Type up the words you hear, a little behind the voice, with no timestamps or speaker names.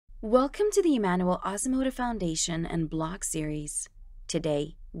Welcome to the Emmanuel Osemota Foundation and blog series.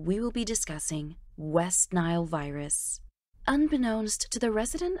 Today, we will be discussing West Nile virus. Unbeknownst to the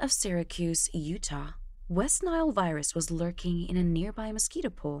resident of Syracuse, Utah, West Nile virus was lurking in a nearby mosquito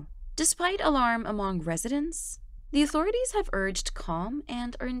pool. Despite alarm among residents, the authorities have urged calm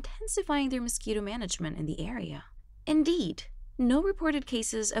and are intensifying their mosquito management in the area. Indeed, no reported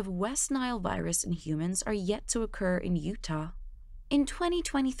cases of West Nile virus in humans are yet to occur in Utah in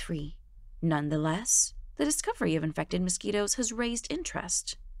 2023. Nonetheless, the discovery of infected mosquitoes has raised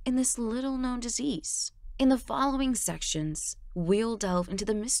interest in this little-known disease. In the following sections, we'll delve into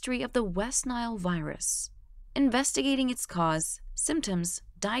the mystery of the West Nile virus, investigating its cause, symptoms,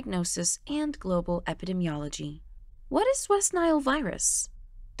 diagnosis, and global epidemiology. What is West Nile virus?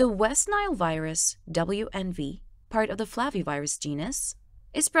 The West Nile virus, WNV, part of the flavivirus genus,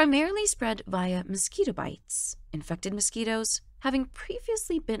 is primarily spread via mosquito bites. Infected mosquitoes, having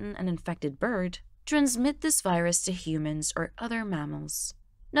previously bitten an infected bird, transmit this virus to humans or other mammals.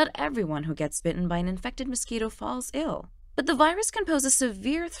 Not everyone who gets bitten by an infected mosquito falls ill, but the virus can pose a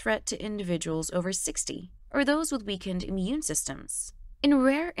severe threat to individuals over 60 or those with weakened immune systems. In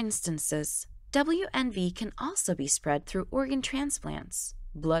rare instances, WNV can also be spread through organ transplants,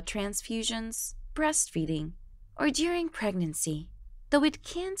 blood transfusions, breastfeeding, or during pregnancy, though it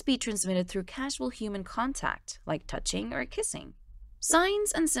can't be transmitted through casual human contact, like touching or kissing.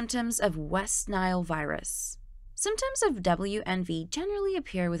 Signs and symptoms of West Nile virus. Symptoms of WNV generally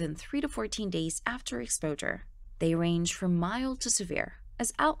appear within 3 to 14 days after exposure. They range from mild to severe,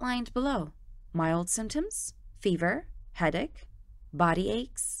 as outlined below. Mild symptoms: fever, headache, body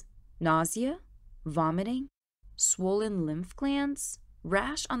aches, nausea, vomiting, swollen lymph glands,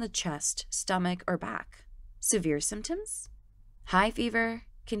 rash on the chest, stomach, or back. Severe symptoms: high fever,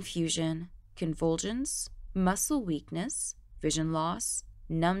 confusion, convulsions, muscle weakness, vision loss,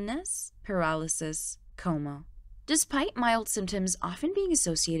 numbness, paralysis, coma. Despite mild symptoms often being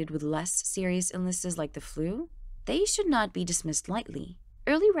associated with less serious illnesses like the flu, they should not be dismissed lightly.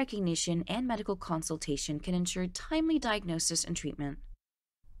 Early recognition and medical consultation can ensure timely diagnosis and treatment.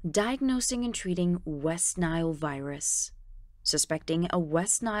 Diagnosing and treating West Nile virus. Suspecting a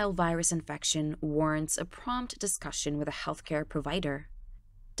West Nile virus infection warrants a prompt discussion with a healthcare provider.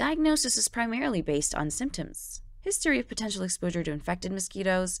 Diagnosis is primarily based on symptoms, history of potential exposure to infected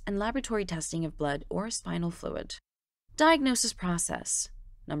mosquitoes, and laboratory testing of blood or spinal fluid. Diagnosis process.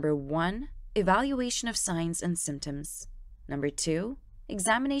 Number 1, evaluation of signs and symptoms. Number 2,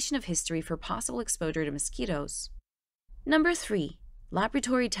 examination of history for possible exposure to mosquitoes. Number 3,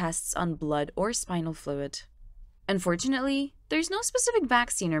 laboratory tests on blood or spinal fluid. Unfortunately, there's no specific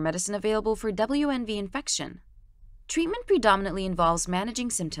vaccine or medicine available for WNV infection. Treatment predominantly involves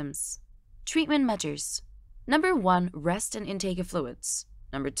managing symptoms. Treatment measures. Number 1, rest and intake of fluids.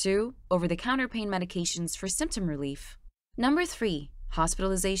 Number 2, over-the-counter pain medications for symptom relief. Number 3,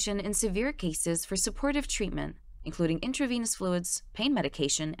 hospitalization in severe cases for supportive treatment, including intravenous fluids, pain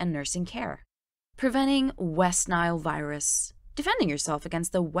medication, and nursing care. Preventing West Nile virus. Defending yourself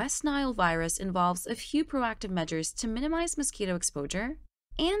against the West Nile virus involves a few proactive measures to minimize mosquito exposure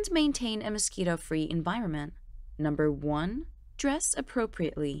and maintain a mosquito-free environment. Number 1, dress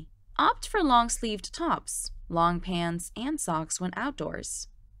appropriately. Opt for long-sleeved tops, long pants, and socks when outdoors.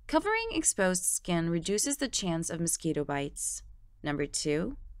 Covering exposed skin reduces the chance of mosquito bites. Number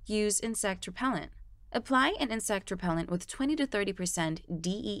 2, use insect repellent. Apply an insect repellent with 20 to 30%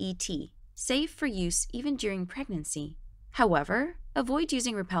 DEET, safe for use even during pregnancy. However, avoid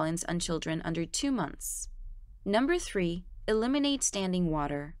using repellents on children under 2 months. Number 3, eliminate standing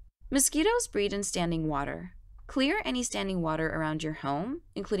water. Mosquitoes breed in standing water. Clear any standing water around your home,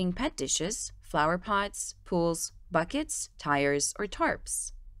 including pet dishes, flower pots, pools, buckets, tires, or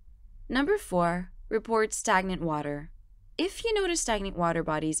tarps. Number 4, report stagnant water. If you notice stagnant water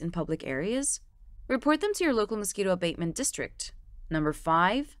bodies in public areas, report them to your local mosquito abatement district. Number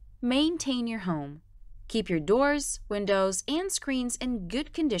 5, maintain your home. Keep your doors, windows, and screens in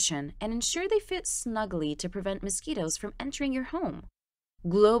good condition and ensure they fit snugly to prevent mosquitoes from entering your home.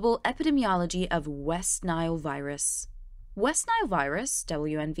 Global epidemiology of West Nile virus. West Nile virus,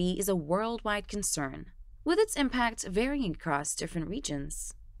 WNV, is a worldwide concern, with its impact varying across different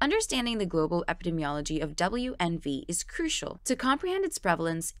regions. Understanding the global epidemiology of WNV is crucial to comprehend its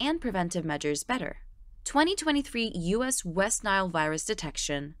prevalence and preventive measures better. 2023 U.S. West Nile virus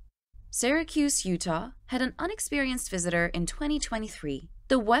detection. Syracuse, Utah, had an unexperienced visitor in 2023.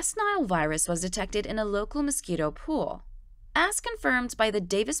 The West Nile virus was detected in a local mosquito pool, as confirmed by the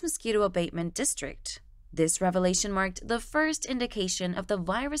Davis Mosquito Abatement District. This revelation marked the first indication of the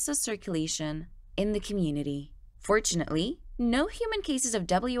virus's circulation in the community. Fortunately, no human cases of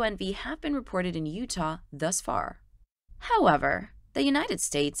WNV have been reported in Utah thus far. However, the United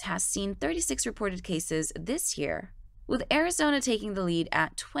States has seen 36 reported cases this year, with Arizona taking the lead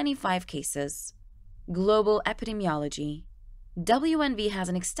at 25 cases. Global epidemiology. WNV has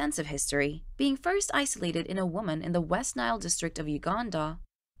an extensive history, being first isolated in a woman in the West Nile district of Uganda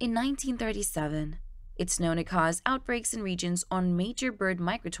in 1937. It's known to cause outbreaks in regions on major bird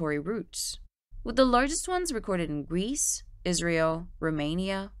migratory routes, with the largest ones recorded in Greece, Israel,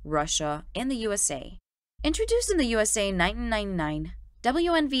 Romania, Russia, and the USA. Introduced in the USA in 1999,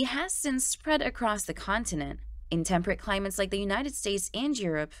 WNV has since spread across the continent. In temperate climates like the United States and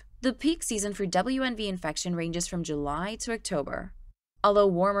Europe, the peak season for WNV infection ranges from July to October, although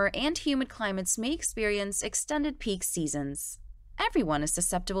warmer and humid climates may experience extended peak seasons. Everyone is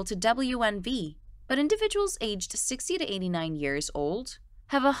susceptible to WNV, but individuals aged 60 to 89 years old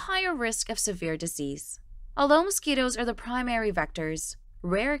have a higher risk of severe disease. Although mosquitoes are the primary vectors,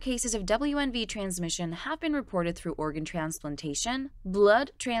 rare cases of WNV transmission have been reported through organ transplantation,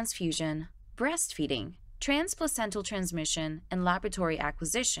 blood transfusion, breastfeeding, transplacental transmission, and laboratory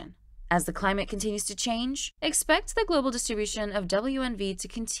acquisition. As the climate continues to change, expect the global distribution of WNV to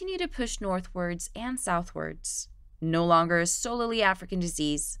continue to push northwards and southwards. No longer a solely African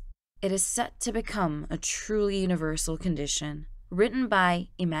disease, it is set to become a truly universal condition. Written by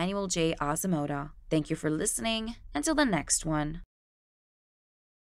Emmanuel Osemota. Thank you for listening. Until the next one.